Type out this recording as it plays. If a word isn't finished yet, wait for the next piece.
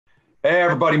Hey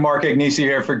everybody, Mark Agnesi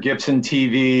here for Gibson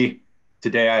TV.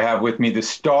 Today I have with me the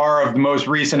star of the most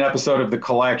recent episode of the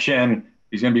collection.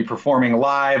 He's going to be performing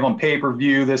live on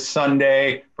pay-per-view this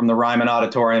Sunday from the Ryman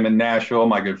Auditorium in Nashville.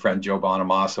 My good friend Joe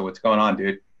Bonamassa. What's going on,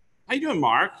 dude? How you doing,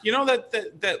 Mark? You know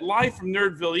that live from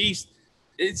Nerdville East,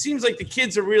 it seems like the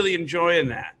kids are really enjoying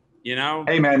that, you know?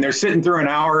 Hey man, they're sitting through an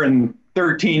hour and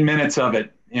 13 minutes of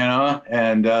it,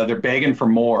 and they're begging for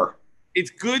more. It's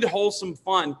good, wholesome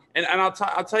fun. And I'll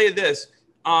tell you this.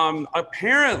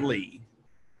 Apparently,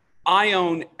 I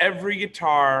own every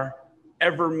guitar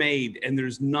ever made, and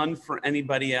there's none for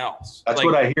anybody else. That's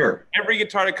what I hear. Every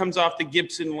guitar that comes off the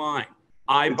Gibson line,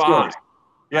 I buy. Yours.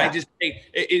 Yeah. I just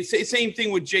it's the same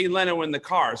thing with Jay Leno and the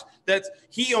cars.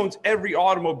 He owns every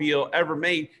automobile ever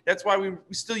made. That's why we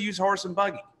still use horse and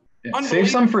buggy. Yeah. Save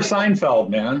some for Seinfeld,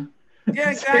 man.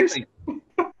 Yeah, exactly.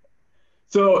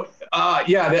 So,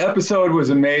 the episode was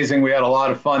amazing. We had a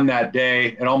lot of fun that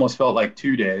day. It almost felt like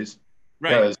 2 days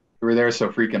because we were there so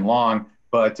freaking long.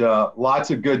 But lots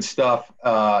of good stuff.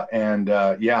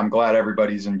 I'm glad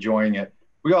everybody's enjoying it.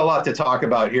 We got a lot to talk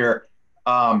about here.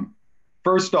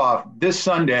 First off, this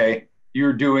Sunday,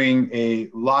 you're doing a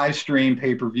live stream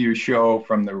pay-per-view show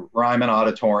from the Ryman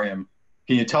Auditorium.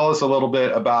 Can you tell us a little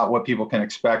bit about what people can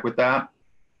expect with that?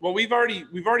 Well, we've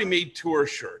already made tour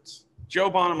shirts. Joe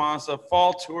Bonamassa,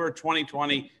 Fall Tour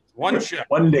 2020, one show.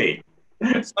 One day.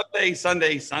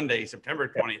 Sunday, September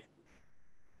 20th.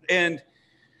 And,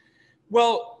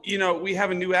 well, we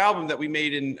have a new album that we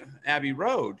made in Abbey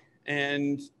Road.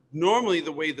 And normally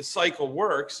the way the cycle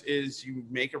works is you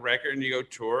make a record and you go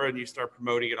tour and you start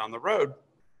promoting it on the road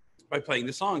by playing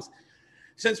the songs.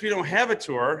 Since we don't have a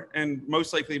tour, and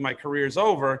most likely my career is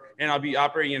over, and I'll be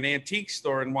operating an antique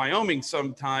store in Wyoming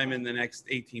sometime in the next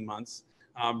 18 months,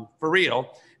 for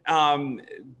real,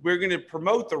 we're going to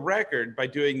promote the record by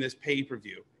doing this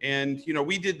pay-per-view. And,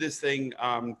 we did this thing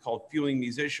called Fueling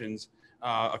Musicians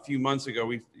a few months ago.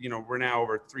 We're now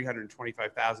over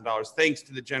 $325,000 thanks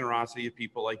to the generosity of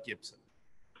people like Gibson.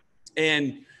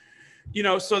 And,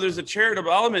 so there's a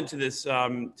charitable element to this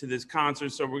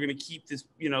concert. So we're going to keep this,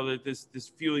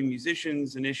 this Fueling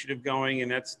Musicians initiative going.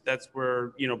 And that's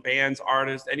where, bands,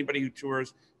 artists, anybody who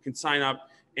tours can sign up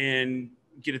and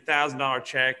get $1,000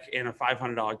 check and a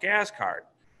 $500 gas card.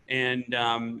 And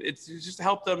it's just to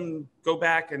help them go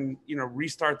back and,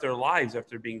 restart their lives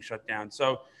after being shut down.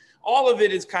 So all of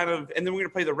it is kind of, and then we're going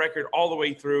to play the record all the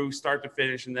way through, start to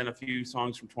finish, and then a few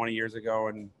songs from 20 years ago.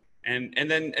 And then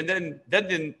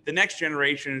the next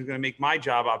generation is going to make my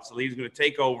job obsolete. He's going to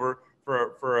take over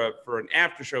for an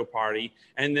after show party.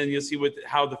 And then you'll see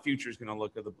how the future is going to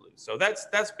look of the blues. So that's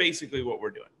basically what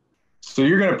we're doing. So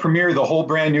you're going to premiere the whole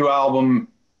brand new album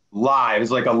live. It's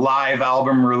like a live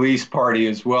album release party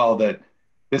as well. That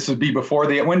this would be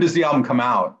before when does the album come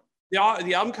out? The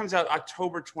album comes out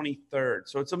October 23rd.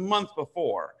 So it's a month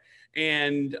before.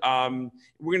 And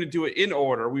we're going to do it in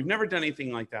order. We've never done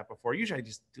anything like that before. Usually I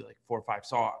just do like 4 or 5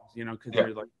 songs, because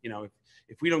they're like,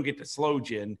 if we don't get the slow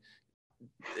gin.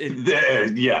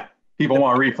 People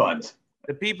want refunds.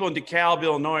 The people in DeKalb,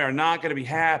 Illinois are not going to be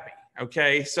happy.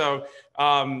 Okay, so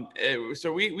we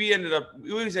always ended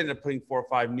up putting 4 or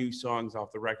 5 new songs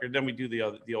off the record. Then we do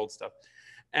the old stuff.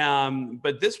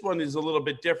 But this one is a little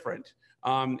bit different.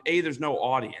 There's no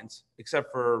audience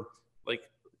except for like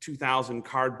 2,000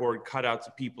 cardboard cutouts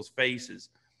of people's faces,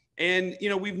 and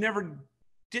we've never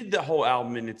did the whole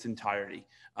album in its entirety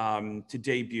to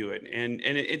debut it, and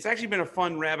it's actually been a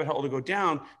fun rabbit hole to go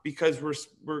down because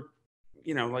we're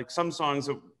like some songs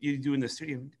that you do in the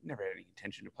studio, never had any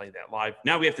intention to play that live.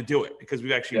 Now we have to do it because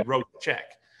we've actually wrote the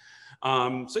check.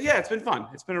 It's been fun.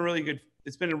 It's been a really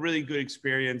good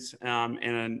experience.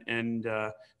 And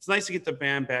it's nice to get the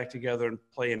band back together and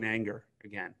play in anger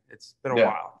again. It's been a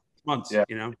while, months,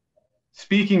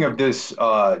 Speaking of this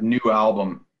new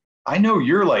album, I know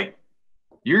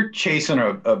you're chasing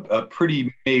a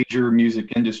pretty major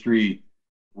music industry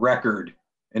record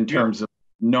in terms of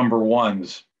number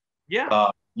ones. Yeah.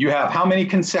 You have how many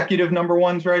consecutive number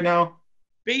ones right now?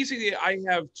 Basically, I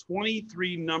have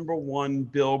 23 number 1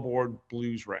 Billboard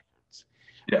blues records.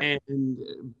 Yeah. And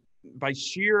by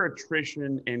sheer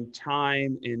attrition and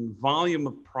time and volume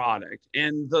of product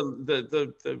and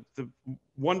the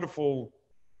wonderful,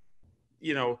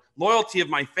 loyalty of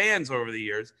my fans over the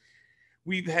years,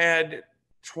 we've had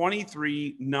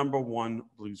 23 number 1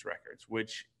 blues records,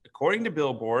 which according to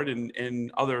Billboard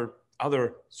and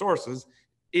other sources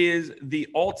is the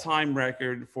all-time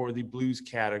record for the blues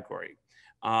category.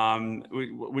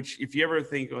 Which if you ever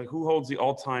think like who holds the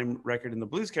all-time record in the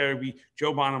blues category,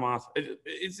 Joe Bonamassa.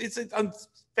 It's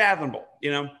unfathomable,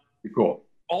 Cool.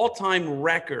 All-time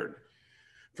record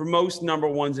for most number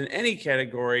ones in any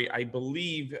category, I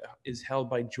believe is held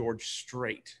by George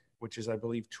Strait, which is, I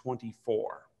believe,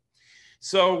 24.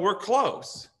 So we're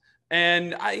close.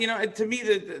 And to me,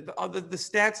 the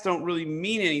stats don't really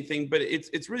mean anything, but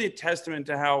it's really a testament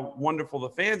to how wonderful the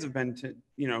fans have been to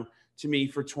me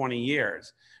for 20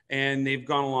 years. And they've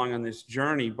gone along on this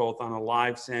journey, both on a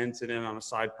live sense and then on a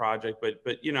side project. But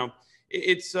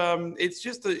it's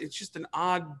just an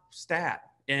odd stat.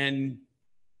 And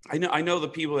I know the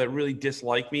people that really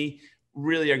dislike me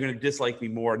really are going to dislike me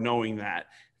more knowing that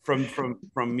from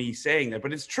me saying that,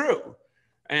 but it's true.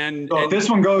 And so if this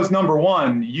one goes number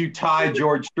one, you tie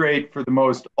George Strait for the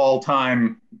most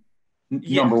all-time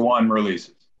number one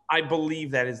releases. I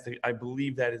believe that is the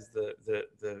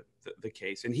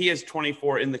case, and he has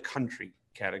 24 in the country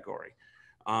category,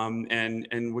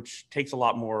 and which takes a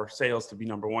lot more sales to be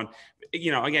number one.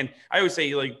 Again, I always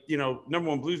say number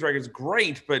one blues record is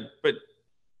great, but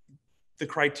the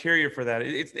criteria for that,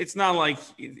 it's not like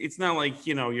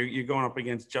you're going up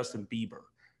against Justin Bieber.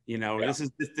 Yeah.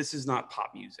 This is not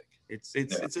pop music.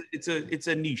 It's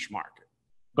a niche market.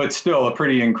 But still a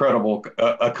pretty incredible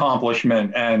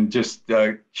accomplishment, and just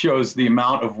shows the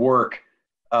amount of work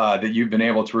that you've been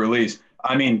able to release.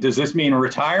 I mean, does this mean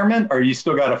retirement? Or you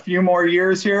still got a few more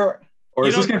years here? Or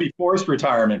is this going to be forced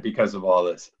retirement because of all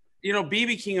this?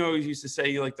 B.B. King always used to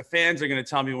say, the fans are going to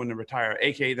tell me when to retire,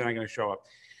 aka they're not going to show up.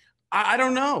 I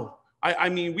don't know. I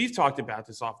mean, we've talked about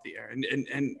this off the air,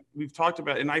 and we've talked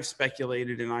about, and I've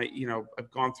speculated, and I've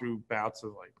gone through bouts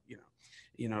of like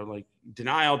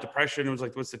denial, depression. It was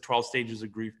like, what's the 12 stages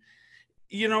of grief?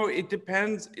 It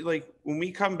depends. Like when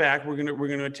we come back, we're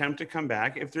gonna attempt to come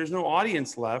back. If there's no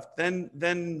audience left,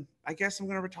 then I guess I'm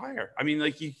gonna retire. I mean,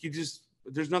 like you just,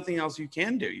 there's nothing else you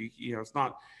can do. It's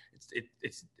not.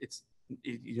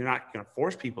 You're not going to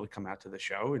force people to come out to the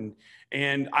show.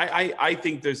 And I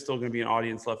think there's still going to be an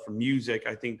audience left for music.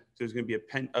 I think there's going to be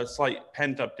a slight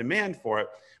pent up demand for it,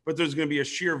 but there's going to be a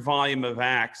sheer volume of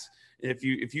acts. If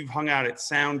you've hung out at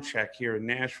Soundcheck here in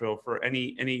Nashville for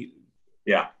any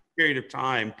period of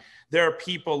time, there are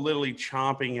people literally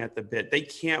chomping at the bit. They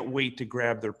can't wait to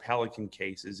grab their Pelican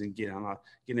cases and get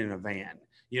in a van.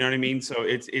 You know what I mean? So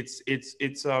it's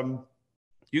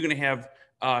you're going to have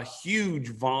a huge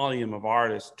volume of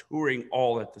artists touring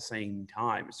all at the same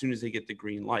time as soon as they get the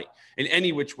green light in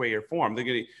any which way or form. They're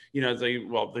going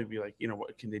to, they'd be like,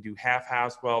 what can they do? Half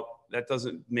house? Well, that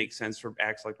doesn't make sense for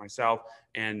acts like myself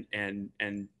and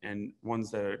ones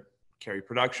that carry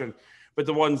production. But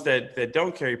the ones that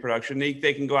don't carry production, they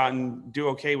can go out and do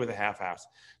okay with a half house.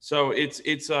 So it's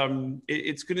going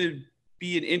to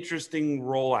be an interesting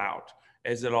rollout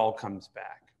as it all comes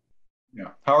back. Yeah.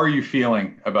 How are you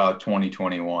feeling about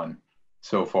 2021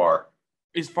 so far?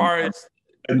 As far as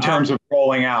in terms of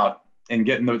rolling out and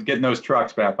getting those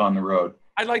trucks back on the road?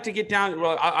 I'd like to get down.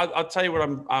 Well, I'll tell you what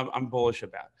I'm bullish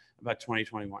about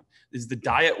 2021. Is the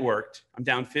diet worked? I'm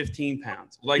down 15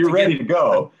 pounds. You're ready to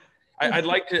go. I'd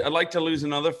like to lose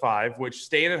another 5, which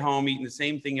staying at home, eating the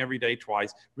same thing every day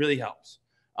twice really helps.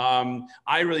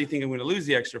 I really think I'm going to lose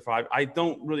the extra 5. I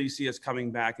don't really see us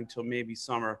coming back until maybe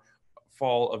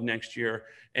fall of next year,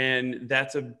 and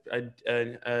that's an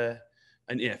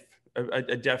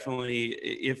definitely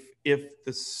if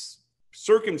the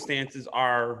circumstances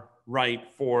are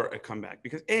right for a comeback,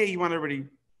 because you want everybody,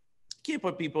 can't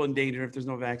put people in danger if there's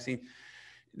no vaccine.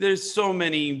 There's so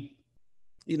many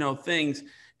things,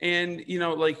 and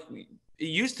like it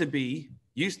used to be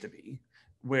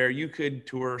where you could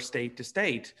tour state to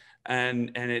state,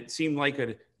 and it seemed like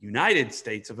a United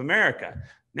States of America.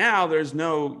 Now there's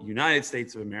no United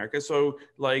States of America. So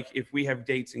like if we have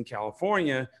dates in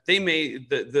California, they may,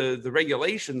 the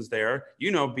regulations there,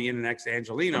 being an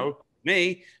ex-Angelino,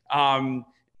 the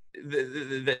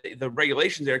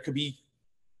regulations there could be,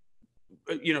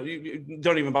 you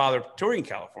don't even bother touring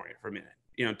California for a minute,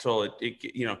 until and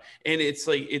it's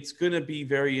like, it's going to be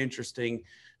very interesting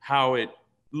how it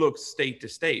looks state to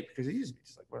state, because it used to be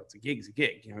just like, well, it's a gig,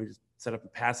 you just set up in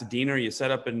Pasadena or you set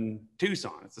up in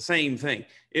Tucson. It's the same thing.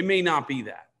 It may not be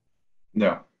that.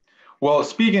 No. Well,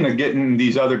 speaking of getting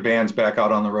these other bands back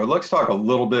out on the road, let's talk a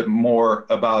little bit more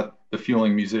about the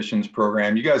Fueling Musicians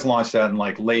program. You guys launched that in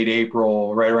like late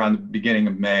April, right around the beginning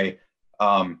of May.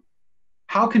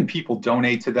 How can people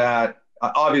donate to that?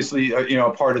 Obviously,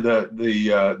 part of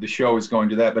the show is going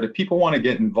to that, but if people want to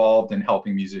get involved in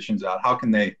helping musicians out, how can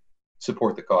they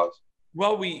support the cause?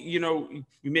 Well, we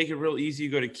make it real easy. You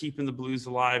go to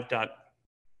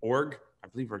keepingthebluesalive.org, I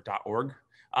believe, or .org.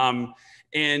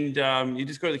 You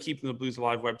just go to the Keeping the Blues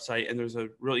Alive website, and there's a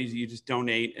real easy, you just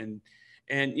donate, and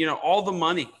all the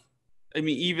money. I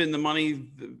mean, even the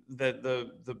money that the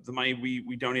money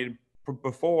we donated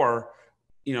before,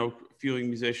 fueling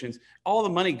musicians, all the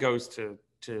money goes to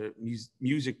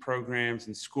music programs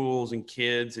and schools and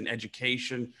kids and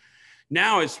education.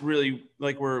 Now it's really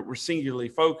like we're singularly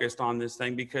focused on this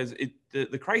thing because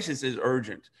the crisis is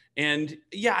urgent. And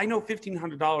yeah, I know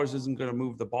 $1,500 isn't going to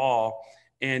move the ball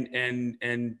and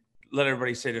let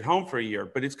everybody sit at home for a year,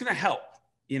 but it's going to help,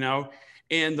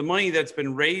 and the money that's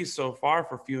been raised so far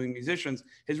for fueling musicians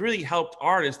has really helped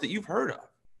artists that you've heard of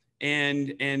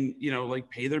and like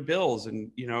pay their bills.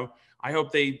 And, I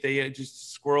hope they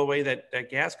just squirrel away that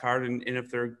gas card. And if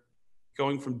they're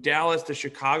going from Dallas to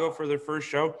Chicago for their first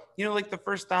show, like the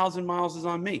first 1,000 miles is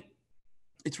on me.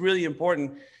 It's really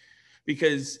important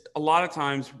because a lot of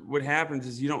times what happens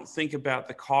is you don't think about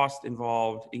the cost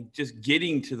involved in just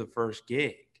getting to the first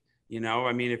gig.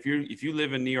 I mean, if you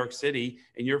live in New York City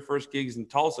and your first gig is in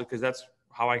Tulsa, because that's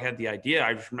how I had the idea.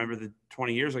 I just remember that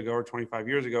 20 years ago or 25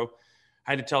 years ago,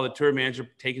 I had to tell the tour manager to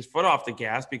take his foot off the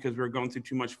gas because we were going through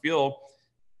too much fuel.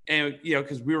 And,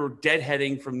 because we were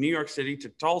deadheading from New York City to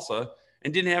Tulsa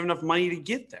and didn't have enough money to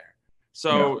get there.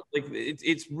 So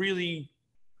it's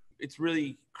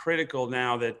really critical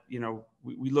now that,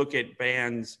 we look at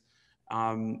bands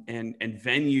and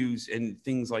venues and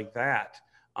things like that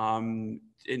and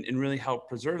really help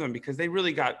preserve them, because they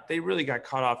really got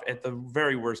cut off at the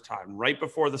very worst time, right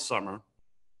before the summer,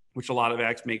 which a lot of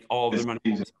acts make all of their money.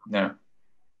 Yeah.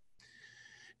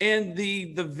 And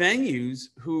the venues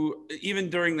who, even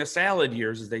during the salad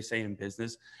years, as they say in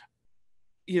business,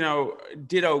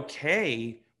 did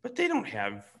okay, but they don't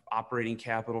have operating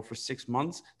capital for 6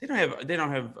 months. They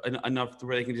don't have enough to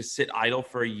where they can just sit idle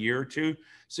for a year or two.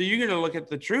 So you're going to look at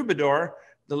the Troubadour,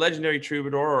 the legendary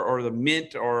Troubadour, or the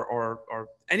Mint, or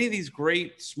any of these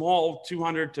great small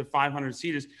 200 to 500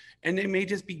 seaters, and they may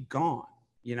just be gone.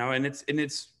 And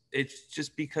it's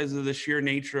just because of the sheer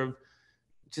nature of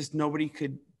just nobody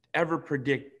could ever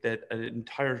predict that an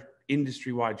entire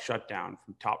industry-wide shutdown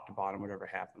from top to bottom would ever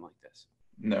happen like this.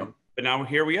 No. But now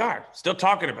here we are, still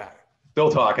talking about it. Still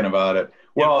talking about it.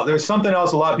 Well, there's something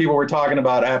else a lot of people were talking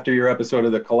about after your episode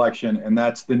of The Collection, and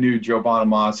that's the new Joe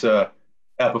Bonamassa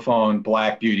Epiphone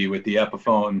Black Beauty with the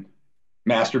Epiphone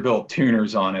master-built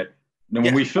tuners on it. And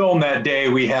when we filmed that day,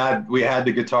 we had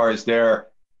the guitars there.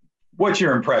 What's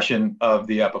your impression of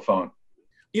the Epiphone?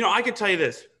 I could tell you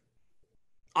this.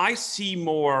 I see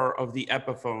more of the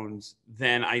Epiphones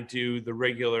than I do the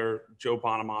regular Joe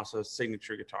Bonamassa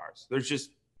signature guitars. There's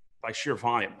just, by sheer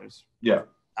volume, there's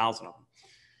 1,000 of them.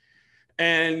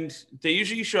 And they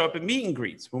usually show up at meet and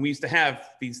greets when we used to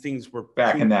have these things were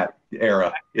back in that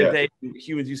era.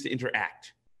 Humans used to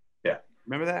interact. Yeah.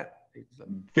 Remember that?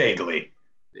 Vaguely.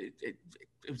 It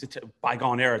was a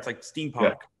bygone era. It's like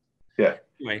steampunk. Yeah.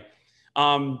 Anyway,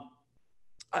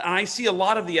 and I see a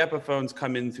lot of the Epiphones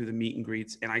come in through the meet and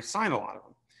greets, and I sign a lot of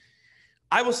them.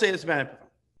 I will say this about Epiphone.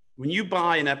 When you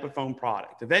buy an Epiphone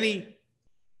product of any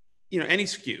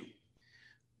SKU,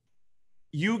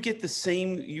 you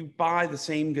buy the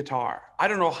same guitar. I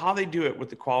don't know how they do it with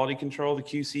the quality control, the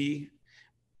QC.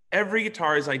 Every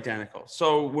guitar is identical.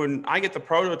 So when I get the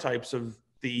prototypes of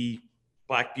the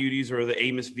Black Beauties or the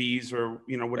Amos Vs or,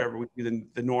 whatever we do,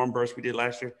 the Norm Burst we did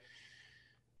last year,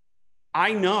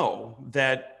 I know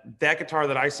that guitar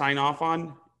that I sign off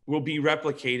on will be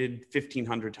replicated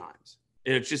 1,500 times.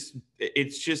 It's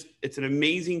an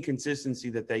amazing consistency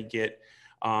that they get,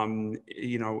 in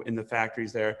the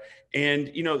factories there.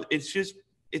 And,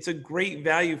 it's a great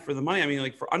value for the money. I mean,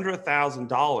 like for under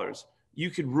 $1,000, you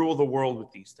could rule the world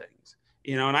with these things,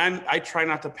 and I try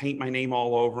not to paint my name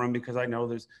all over them because I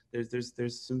know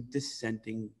there's some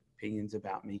dissenting opinions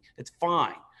about me. It's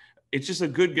fine. It's just a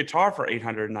good guitar for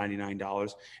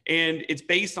 $899. And it's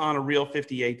based on a real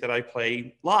 58 that I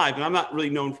play live. And I'm not really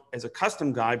known as a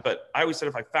custom guy, but I always said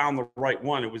if I found the right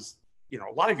one, it was,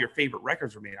 a lot of your favorite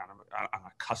records were made on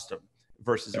a custom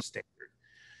versus a standard.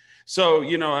 So,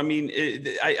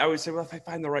 I always say, well, if I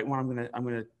find the right one, I'm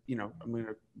gonna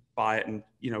buy it and,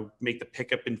 make the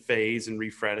pickup in phase and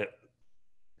refret it.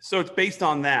 So it's based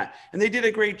on that. And they did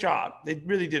a great job. They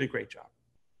really did a great job.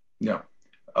 Yeah.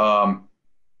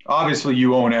 Obviously,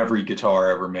 you own every guitar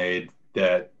ever made.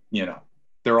 That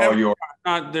they're all yours.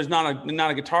 There's not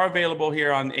a guitar available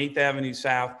here on 8th Avenue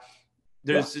South.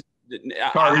 There's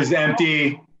car is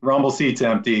empty. Rumble seat's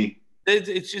empty.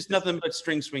 It's just nothing but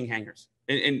string swing hangers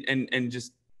and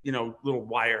just little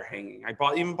wire hanging. I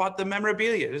even bought the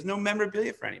memorabilia. There's no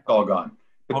memorabilia for anybody. All gone.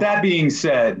 But that being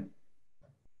said,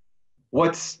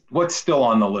 what's still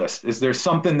on the list? Is there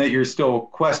something that you're still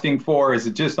questing for? Is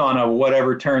it just on a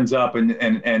whatever turns up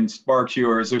and sparks you,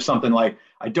 or is there something like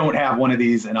I don't have one of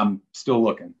these and I'm still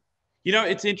looking? You know,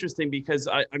 it's interesting because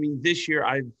I mean, this year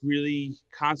I've really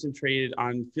concentrated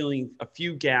on filling a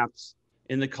few gaps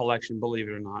in the collection, believe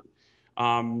it or not.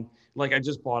 Like I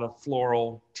just bought a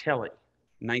floral Tilly,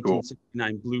 Cool.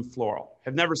 1969 blue floral.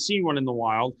 Have never seen one in the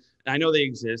wild. I know they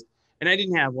exist, and I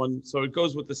didn't have one, so it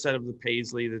goes with the set of the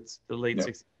Paisley. That's the late Yeah.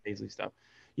 60s Paisley stuff.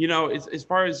 You know, as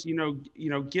far as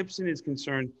Gibson is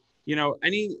concerned,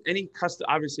 any custom,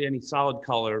 obviously any solid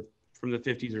color from the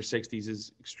 50s or 60s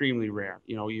is extremely rare.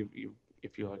 You know,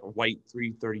 if you like a white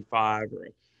 335 or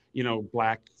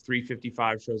black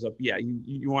 355 shows up, yeah,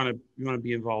 you want to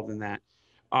be involved in that.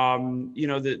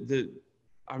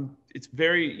 It's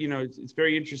very it's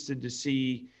very interested to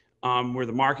see where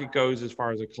the market goes as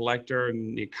far as a collector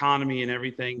and the economy and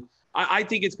everything. I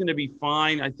think it's going to be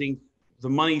fine. I think the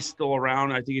money's still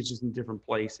around. I think it's just in different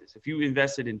places. If you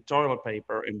invested in toilet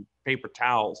paper and paper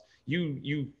towels,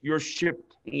 your ship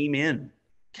came in,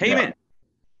 you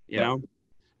know.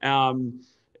 But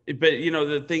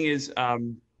the thing is,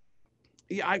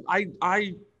 yeah,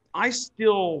 I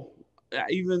still,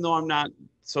 even though I'm not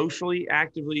socially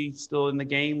actively still in the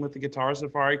game with the Guitar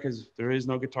Safari, because there is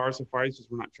no Guitar Safari because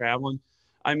we're not traveling.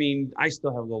 I mean, I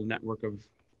still have a little network of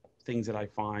things that I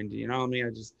find. You know, I mean, I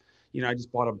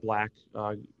just bought a black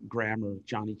Kramer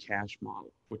Johnny Cash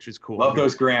model, which is cool. Love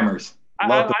those Kramers. I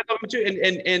love them too,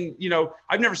 and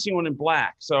I've never seen one in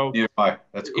black, so yeah,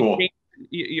 that's cool.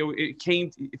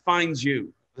 It finds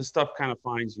you. The stuff kind of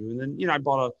finds you, and then I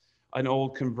bought an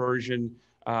old conversion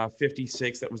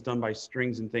 56 that was done by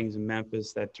Strings and Things in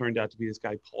Memphis that turned out to be this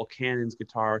guy Paul Cannon's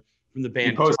guitar from the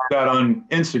band. You posted that on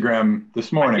Instagram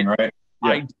this morning, right? Yeah.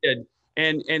 I did,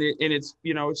 and it's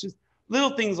it's just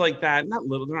little things like that. They're not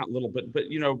little, but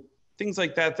things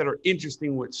like that are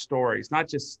interesting with stories, not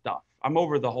just stuff. I'm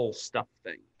over the whole stuff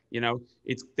thing.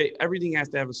 Everything has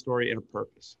to have a story and a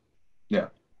purpose. Yeah.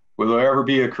 Will there ever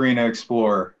be a Carina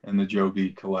Explorer in the Joe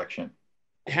B collection?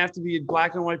 It have to be a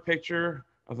black and white picture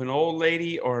of an old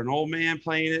lady or an old man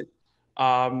playing it.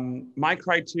 My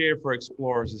criteria for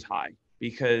Explorers is high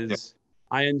because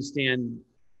I understand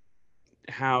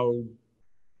how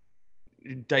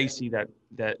dicey that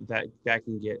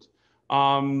can get.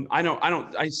 I'm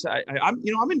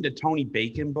into Tony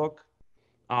Bacon book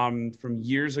from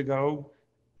years ago.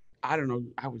 I don't know.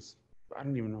 I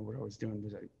don't even know what I was doing.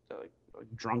 Was I like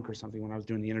drunk or something when I was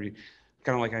doing the interview?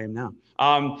 Kind of like I am now.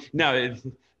 I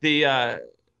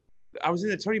was in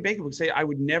the Tony Bacon book. Say I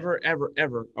would never, ever,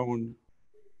 ever own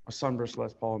a Sunburst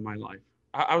Les Paul in my life.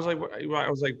 I was like,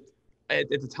 at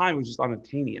the time it was just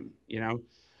unobtainium,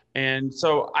 and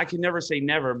so I can never say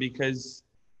never because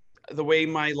the way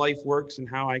my life works and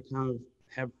how I kind of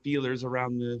have feelers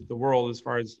around the world as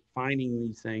far as finding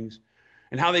these things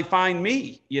and how they find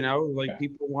me,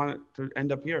 people want it to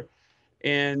end up here.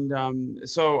 And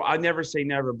so I never say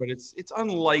never, but it's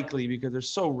unlikely because they're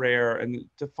so rare, and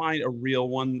to find a real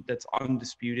one that's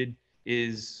undisputed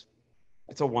it's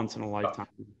a once in a lifetime.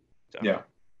 So. Yeah.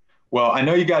 Well, I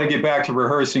know you got to get back to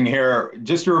rehearsing here.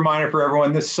 Just a reminder for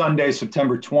everyone, this Sunday,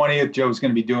 September 20th, Joe's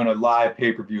going to be doing a live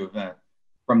pay-per-view event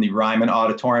from the Ryman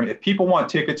Auditorium. If people want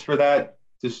tickets for that,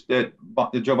 just at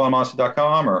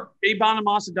joebonamassa.com or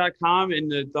joebonamassa.com,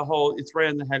 and the whole, it's right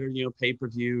on the header,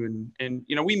 pay-per-view, and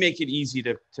we make it easy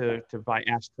to buy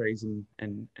ashtrays and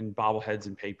bobbleheads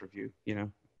and pay-per-view,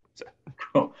 So.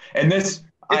 Cool. And this,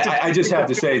 I just have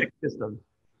to say,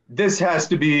 this has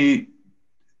to be,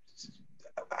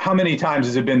 how many times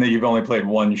has it been that you've only played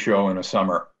one show in a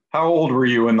summer? How old were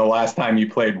you in the last time you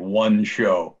played one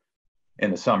show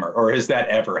in the summer, or has that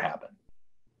ever happened?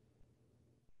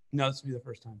 No, this would be the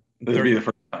first time. This would be the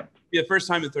first time. Yeah, the first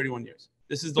time in 31 years.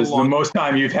 This is the most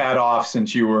time you've had off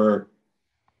since you were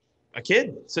a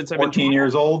kid, since I've 14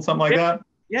 years old, something like that?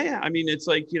 Yeah. I mean, it's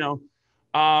like,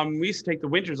 we used to take the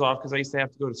winters off because I used to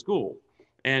have to go to school,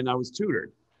 and I was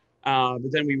tutored.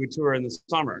 But then we would tour in the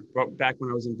summer, back when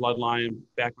I was in Bloodline,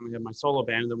 back when I had my solo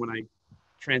band, and then when I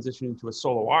transitioned into a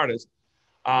solo artist,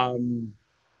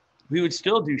 we would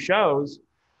still do shows,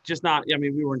 just not,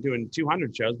 we weren't doing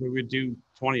 200 shows, but we would do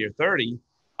 20 or 30.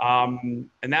 And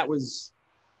that was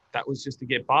just to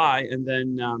get by. And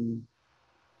then,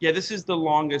 this is the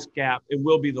longest gap. It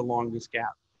will be the longest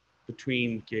gap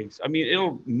between gigs. I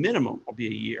mean, minimum will be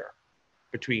a year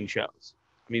between shows.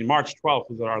 I mean, March 12th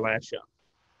was our last show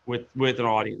with an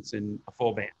audience and a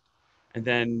full band. And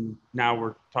then now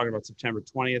we're talking about September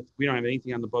 20th. We don't have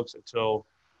anything on the books until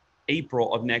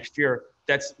April of next year.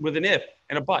 That's with an if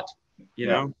and a but, you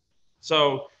know?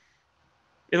 So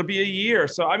it'll be a year.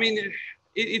 So, I mean,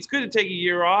 it's good to take a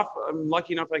year off. I'm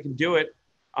lucky enough I can do it.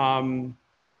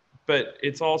 But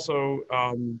it's also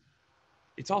odd,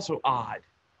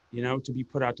 to be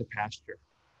put out to pasture,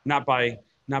 not by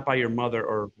not by your mother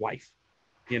or wife,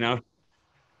 you know?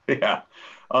 Yeah.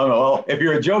 Well, if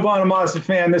you're a Joe Bonamassa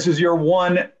fan, this is your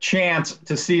one chance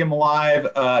to see him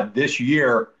live this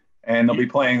year. And they'll be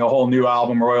playing a whole new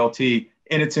album, Royalty,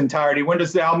 in its entirety. When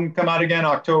does the album come out again?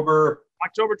 October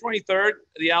 23rd,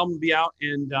 the album will be out.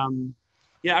 And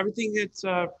yeah, everything that's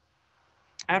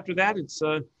after that, it's,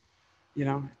 you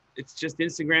know, it's just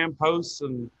Instagram posts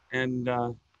and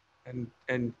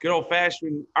good old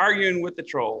fashioned arguing with the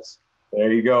trolls.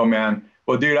 There you go, man.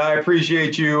 Well, dude, I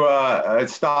appreciate you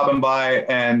stopping by,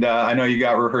 and I know you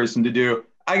got rehearsing to do.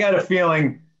 I got a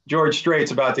feeling George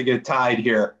Strait's about to get tied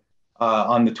here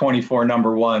on the 24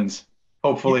 number ones.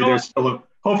 Hopefully, there's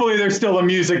still a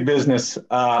music business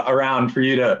around for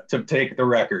you to take the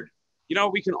record. You know,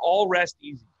 we can all rest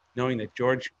easy knowing that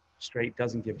George Strait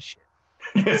doesn't give a shit.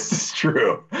 This is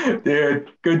true, dude.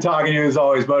 Good talking to you as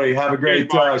always, buddy. Have a great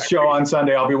show on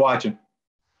Sunday. I'll be watching.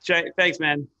 Thanks,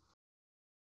 man.